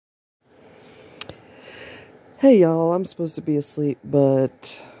Hey y'all, I'm supposed to be asleep,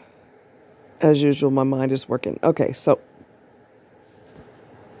 but as usual, my mind is working. Okay, so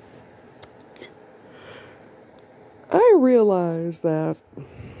I realized that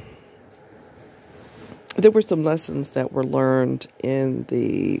there were some lessons that were learned in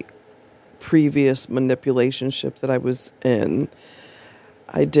the previous manipulationship that I was in.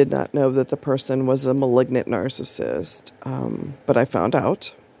 I did not know that the person was a malignant narcissist, but I found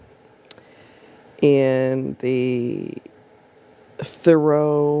out. And the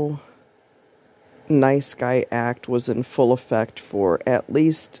thorough nice guy act was in full effect for at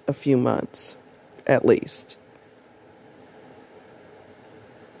least a few months. At least.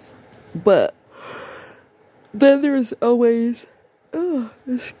 But then there's always,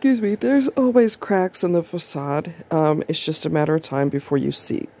 there's always cracks in the facade. It's just a matter of time before you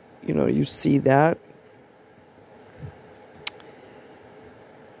see that.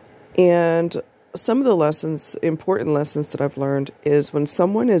 And some of the lessons, important lessons that I've learned is when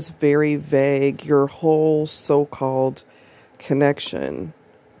someone is very vague, your whole so-called connection,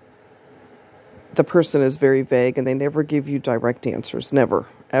 the person is very vague and they never give you direct answers. Never,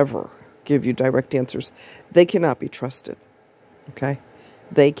 ever give you direct answers. They cannot be trusted. Okay?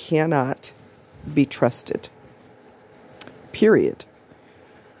 They cannot be trusted. Period.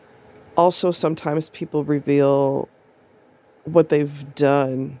 Also, sometimes people reveal what they've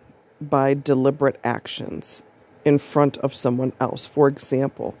done by deliberate actions in front of someone else. For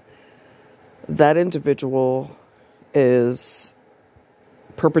example, that individual is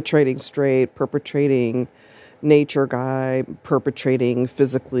perpetrating straight, perpetrating nature guy, perpetrating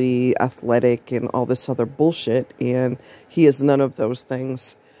physically athletic and all this other bullshit, and he is none of those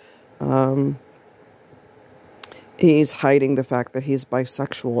things. He's hiding the fact that he's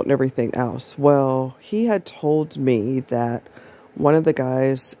bisexual and everything else. Well, he had told me that one of the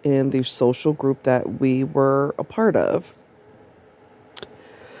guys in the social group that we were a part of,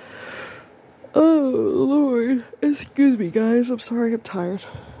 oh Lord, excuse me guys, I'm sorry, I'm tired,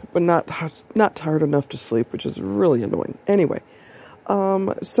 but not tired enough to sleep, which is really annoying. Anyway,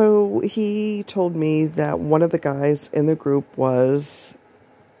 so he told me that one of the guys in the group was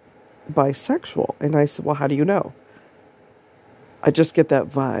bisexual, and I said, well, how do you know? I just get that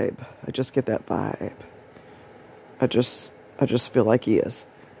vibe. I just feel like he is.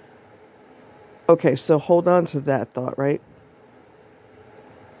 Okay, so hold on to that thought, right?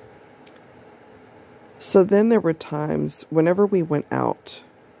 So then there were times, whenever we went out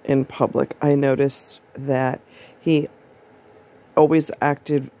in public, I noticed that he always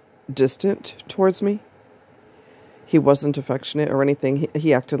acted distant towards me. He wasn't affectionate or anything.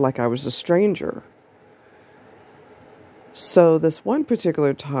 He acted like I was a stranger. So this one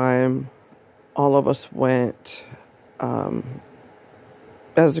particular time, all of us went,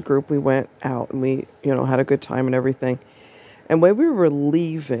 as a group, we went out and we, had a good time and everything. And when we were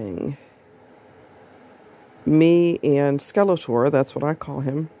leaving, me and Skeletor, that's what I call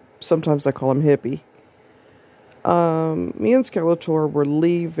him. Sometimes I call him Hippie. Me and Skeletor were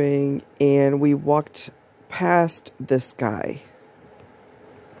leaving and we walked past this guy.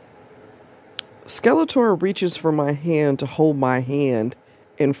 Skeletor reaches for my hand to hold my hand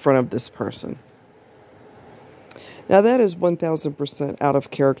in front of this person. Now that is 1000% out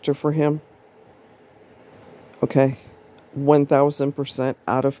of character for him. Okay? 1000%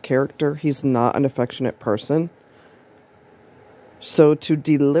 out of character. He's not an affectionate person. So to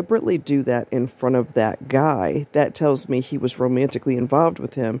deliberately do that in front of that guy, that tells me he was romantically involved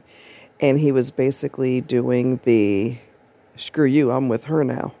with him. And he was basically doing the, screw you, I'm with her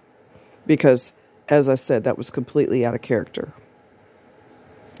now. Because, as I said, that was completely out of character.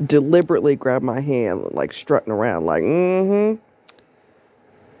 Deliberately grabbed my hand, like strutting around, like,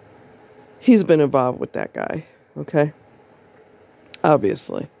 He's been involved with that guy, okay?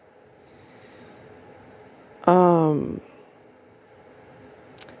 Obviously. So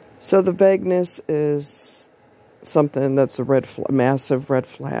the vagueness is something that's a massive red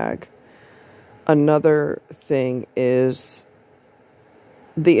flag. Another thing is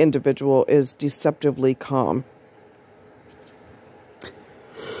the individual is deceptively calm.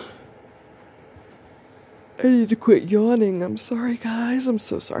 I need to quit yawning. I'm sorry, guys. I'm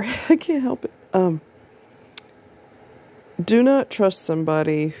so sorry. I can't help it. Do not trust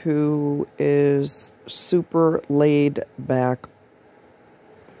somebody who is super laid back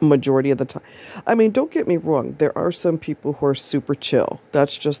majority of the time. I mean, don't get me wrong. There are some people who are super chill.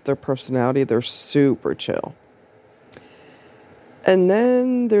 That's just their personality. They're super chill. And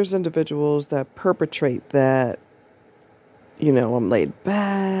then there's individuals that perpetrate that, I'm laid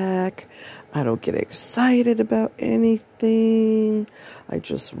back. I don't get excited about anything. I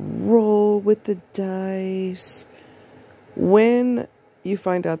just roll with the dice. When you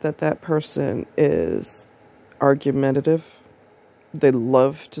find out that that person is argumentative, they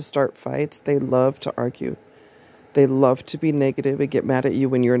love to start fights, they love to argue, they love to be negative and get mad at you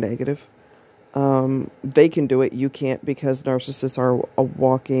when you're negative. They can do it, you can't, because narcissists are a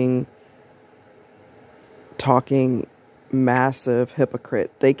walking, talking, massive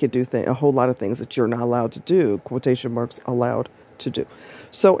hypocrite. They could do a whole lot of things that you're not allowed to do, quotation marks, allowed to do.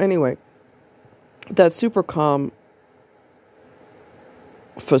 So anyway, that super calm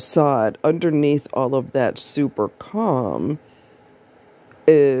facade, underneath all of that super calm,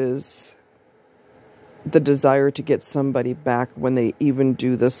 is the desire to get somebody back when they even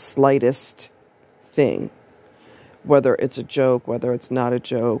do the slightest thing. Whether it's a joke, whether it's not a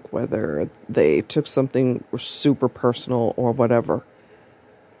joke, whether they took something super personal or whatever.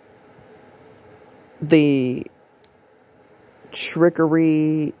 The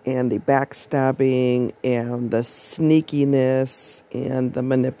trickery and the backstabbing and the sneakiness and the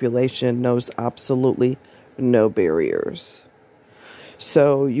manipulation knows absolutely no barriers.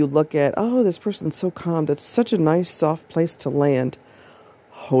 So you look at, oh, this person's so calm. That's such a nice, soft place to land.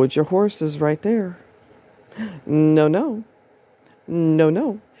 Hold your horses right there. No, no. No,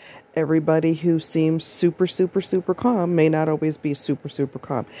 no. Everybody who seems super, super, super calm may not always be super, super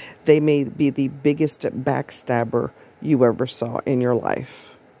calm. They may be the biggest backstabber you ever saw in your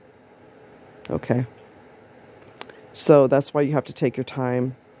life. Okay? So that's why you have to take your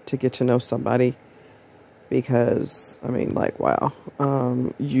time to get to know somebody. Because, I mean, like, wow.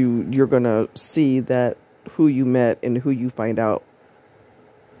 You're going to see that who you met and who you find out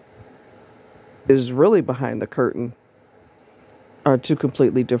is really behind the curtain are two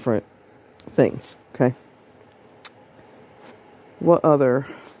completely different things, okay? What other?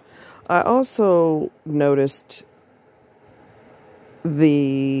 I also noticed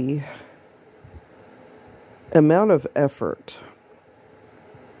the amount of effort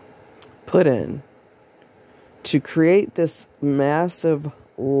put in to create this massive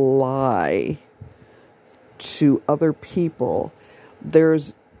lie to other people.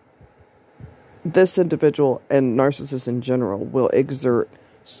 There's this individual, and narcissists in general, will exert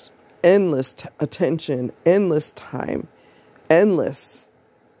endless attention, endless time, endless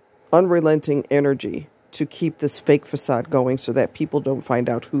unrelenting energy to keep this fake facade going so that people don't find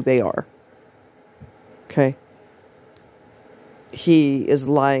out who they are. Okay? He is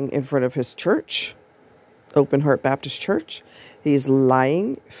lying in front of his church, Open Heart Baptist Church. He's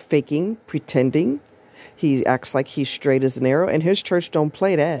lying, faking, pretending. He acts like he's straight as an arrow, and his church don't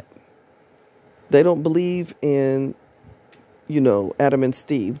play that. They don't believe in, you know, Adam and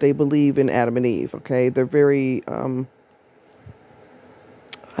Steve. They believe in Adam and Eve, okay? They're very, I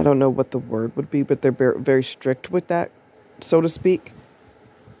don't know what the word would be, but they're very strict with that, so to speak.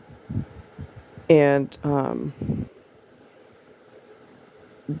 And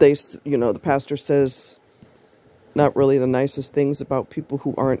they, you know, the pastor says not really the nicest things about people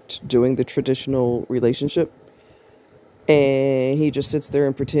who aren't doing the traditional relationship. And he just sits there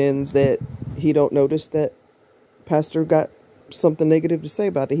and pretends that he don't notice that pastor got something negative to say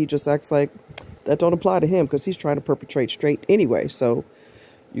about it. He just acts like that don't apply to him because he's trying to perpetrate straight anyway. So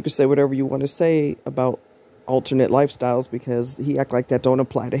you can say whatever you want to say about alternate lifestyles because he act like that don't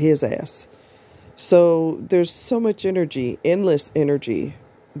apply to his ass. So there's so much energy, endless energy,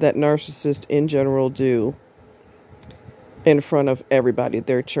 that narcissists in general do in front of everybody.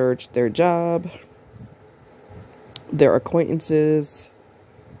 Their church, their job, their acquaintances,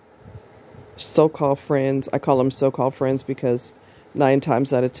 so-called friends. I call them so-called friends because 9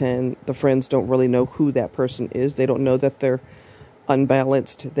 times out of 10, the friends don't really know who that person is. They don't know that they're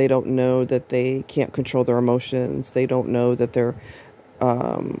unbalanced. They don't know that they can't control their emotions. They don't know that they're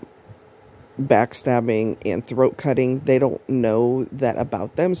backstabbing and throat cutting. They don't know that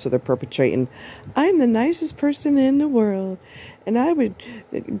about them. So they're perpetrating, I'm the nicest person in the world, and I would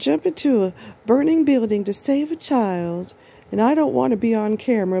jump into a burning building to save a child, and I don't want to be on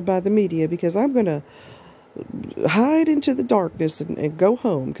camera by the media because I'm going to hide into the darkness and go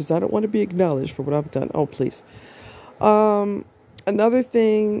home because I don't want to be acknowledged for what I've done. Oh, please. Another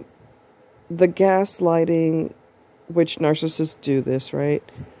thing, the gaslighting, which narcissists do this, right?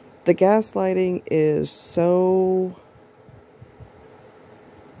 The gaslighting is so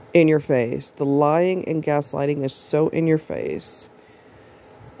in your face. The lying and gaslighting is so in your face.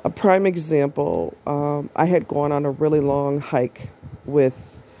 A prime example, I had gone on a really long hike with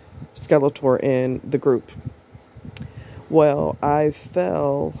Skeletor in the group. Well, I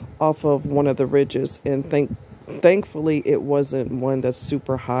fell off of one of the ridges, and Thankfully, it wasn't one that's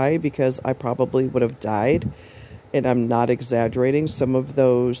super high because I probably would have died. And I'm not exaggerating. Some of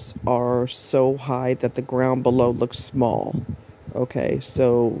those are so high that the ground below looks small. Okay,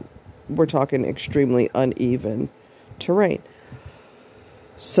 so we're talking extremely uneven terrain.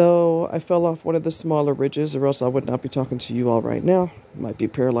 So I fell off one of the smaller ridges, or else I would not be talking to you all right now. Might be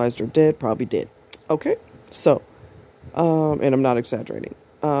paralyzed or dead, probably dead. Okay, so, and I'm not exaggerating.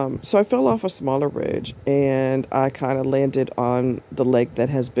 So I fell off a smaller ridge, and I kind of landed on the leg that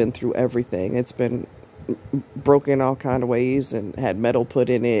has been through everything. It's been broken all kind of ways and had metal put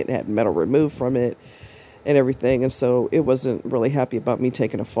in it, had metal removed from it and everything. And so it wasn't really happy about me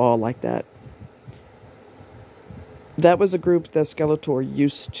taking a fall like that. That was a group that Skeletor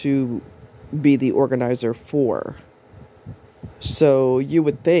used to be the organizer for. So you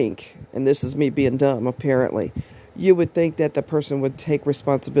would think, and this is me being dumb apparently, you would think that the person would take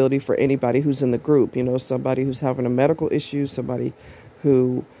responsibility for anybody who's in the group. You know, somebody who's having a medical issue, somebody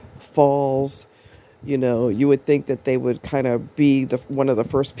who falls. You know, you would think that they would kind of be one of the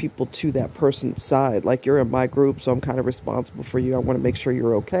first people to that person's side. Like, you're in my group, so I'm kind of responsible for you. I want to make sure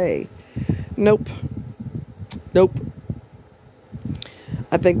you're okay. Nope. Nope.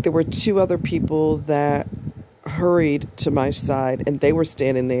 I think there were two other people that hurried to my side, and they were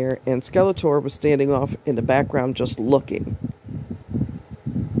standing there, and Skeletor was standing off in the background just looking.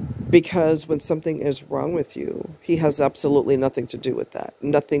 Because when something is wrong with you, he has absolutely nothing to do with that.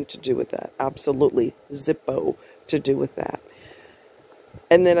 Nothing to do with that. Absolutely zippo to do with that.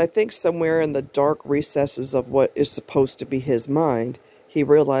 And then I think somewhere in the dark recesses of what is supposed to be his mind, he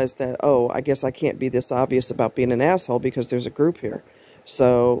realized that, oh, I guess I can't be this obvious about being an asshole because there's a group here.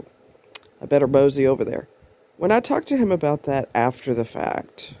 So I better mosey over there. When I talked to him about that after the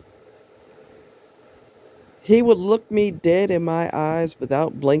fact, he would look me dead in my eyes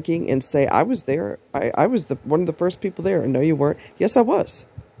without blinking and say, I was there. I was one of the first people there. No, you weren't. Yes, I was.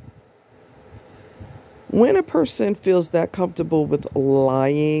 When a person feels that comfortable with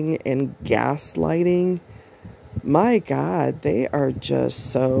lying and gaslighting, my God, they are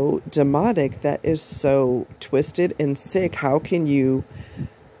just so demonic. That is so twisted and sick. How can you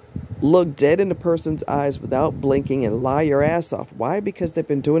look dead in a person's eyes without blinking and lie your ass off? Why? Because they've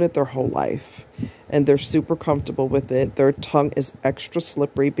been doing it their whole life. And they're super comfortable with it. Their tongue is extra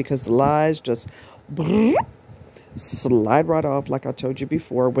slippery because the lies just slide right off, like I told you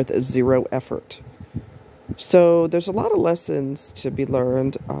before, with zero effort. So there's a lot of lessons to be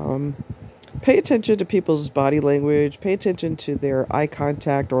learned. Pay attention to people's body language. Pay attention to their eye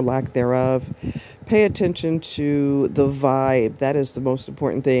contact or lack thereof. Pay attention to the vibe. That is the most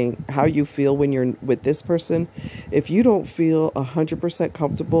important thing. How you feel when you're with this person. If you don't feel 100%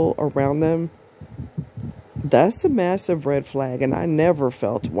 comfortable around them, that's a massive red flag. And I never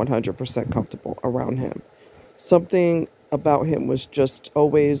felt 100% comfortable around him. Something about him was just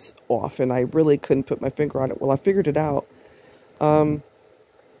always off, and I really couldn't put my finger on it. Well, I figured it out.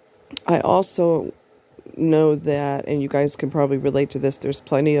 I also know that, and you guys can probably relate to this, there's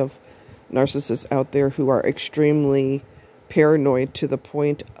plenty of narcissists out there who are extremely paranoid to the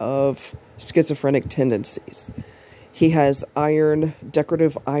point of schizophrenic tendencies. He has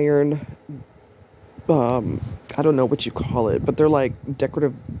decorative iron, I don't know what you call it, but they're like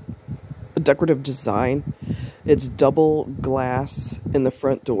decorative design. It's double glass in the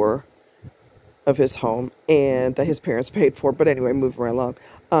front door of his home, and that his parents paid for. But anyway, moving right along.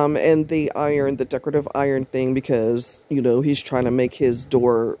 And the decorative iron thing, because, you know, he's trying to make his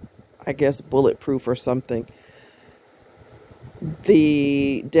door, I guess, bulletproof or something.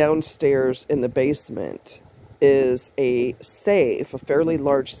 The downstairs in the basement is a safe, a fairly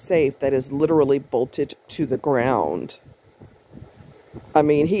large safe that is literally bolted to the ground. I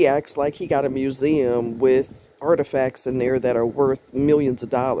mean, he acts like he got a museum with artifacts in there that are worth millions of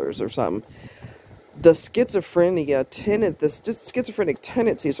dollars or something. The schizophrenic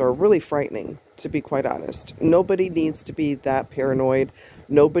tendencies are really frightening, to be quite honest. Nobody needs to be that paranoid.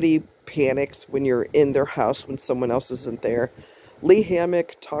 Nobody panics when you're in their house when someone else isn't there. Lee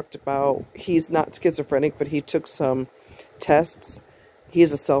Hammock talked about, he's not schizophrenic, but he took some tests.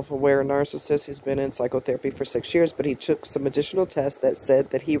 He's a self-aware narcissist. He's been in psychotherapy for 6 years, but he took some additional tests that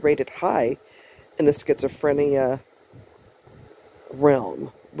said that he rated high in the schizophrenia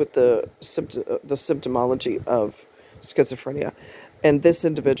realm with the symptomology of schizophrenia. And this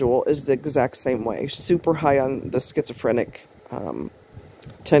individual is the exact same way, super high on the schizophrenic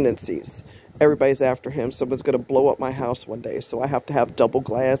tendencies. Everybody's after him. Someone's going to blow up my house one day, so I have to have double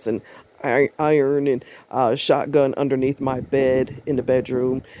glass, and iron and shotgun underneath my bed in the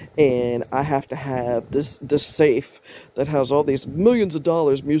bedroom, and I have to have this safe that has all these millions of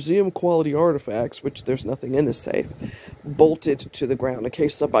dollars museum quality artifacts, which there's nothing in the safe, bolted to the ground in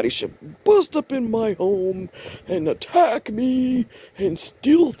case somebody should bust up in my home and attack me and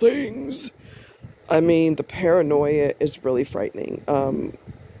steal things. I mean, the paranoia is really frightening.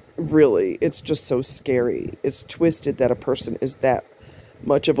 Really, it's just so scary. It's twisted that a person is that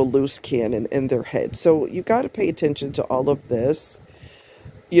much of a loose cannon in their head. So you got to pay attention to all of this,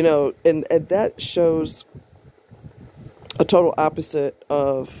 you know, and that shows a total opposite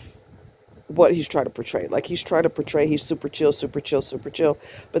of what he's trying to portray. Like, he's trying to portray he's super chill, super chill, super chill.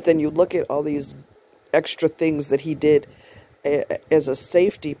 But then you look at all these extra things that he did as a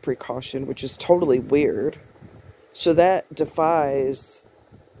safety precaution, which is totally weird. So that defies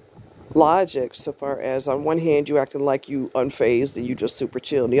logic, so far as on one hand you acting like you unfazed and you just super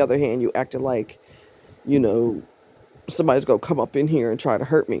chill, on the other hand you acting like, you know, somebody's gonna come up in here and try to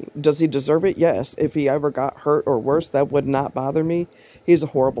hurt me. Does he deserve it? Yes. If he ever got hurt or worse, that would not bother me. He's a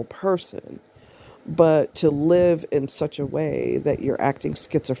horrible person. But to live in such a way that you're acting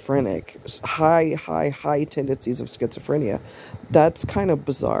schizophrenic, high tendencies of schizophrenia, that's kind of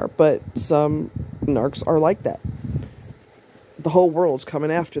bizarre. But some narcs are like that. The whole world's coming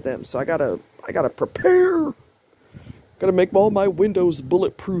after them, so I gotta prepare. Gotta make all my windows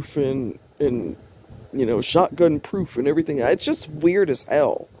bulletproof and you know, shotgun proof and everything. It's just weird as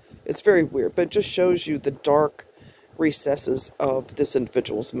hell. It's very weird, but it just shows you the dark recesses of this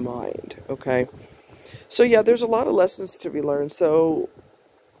individual's mind. Okay, so yeah, there's a lot of lessons to be learned. So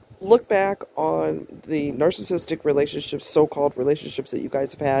look back on the narcissistic relationships, so-called relationships that you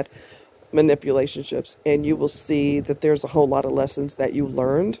guys have had, manipulationships, and you will see that there's a whole lot of lessons that you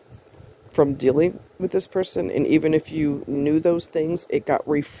learned from dealing with this person. And even if you knew those things, it got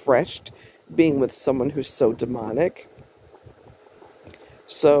refreshed being with someone who's so demonic.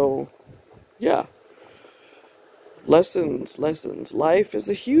 So yeah, lessons. Life is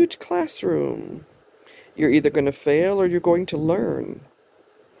a huge classroom. You're either going to fail or you're going to learn.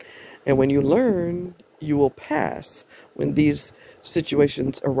 And when you learn, you will pass when these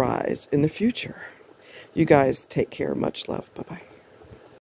situations arise in the future. You guys take care. Much love. Bye-bye.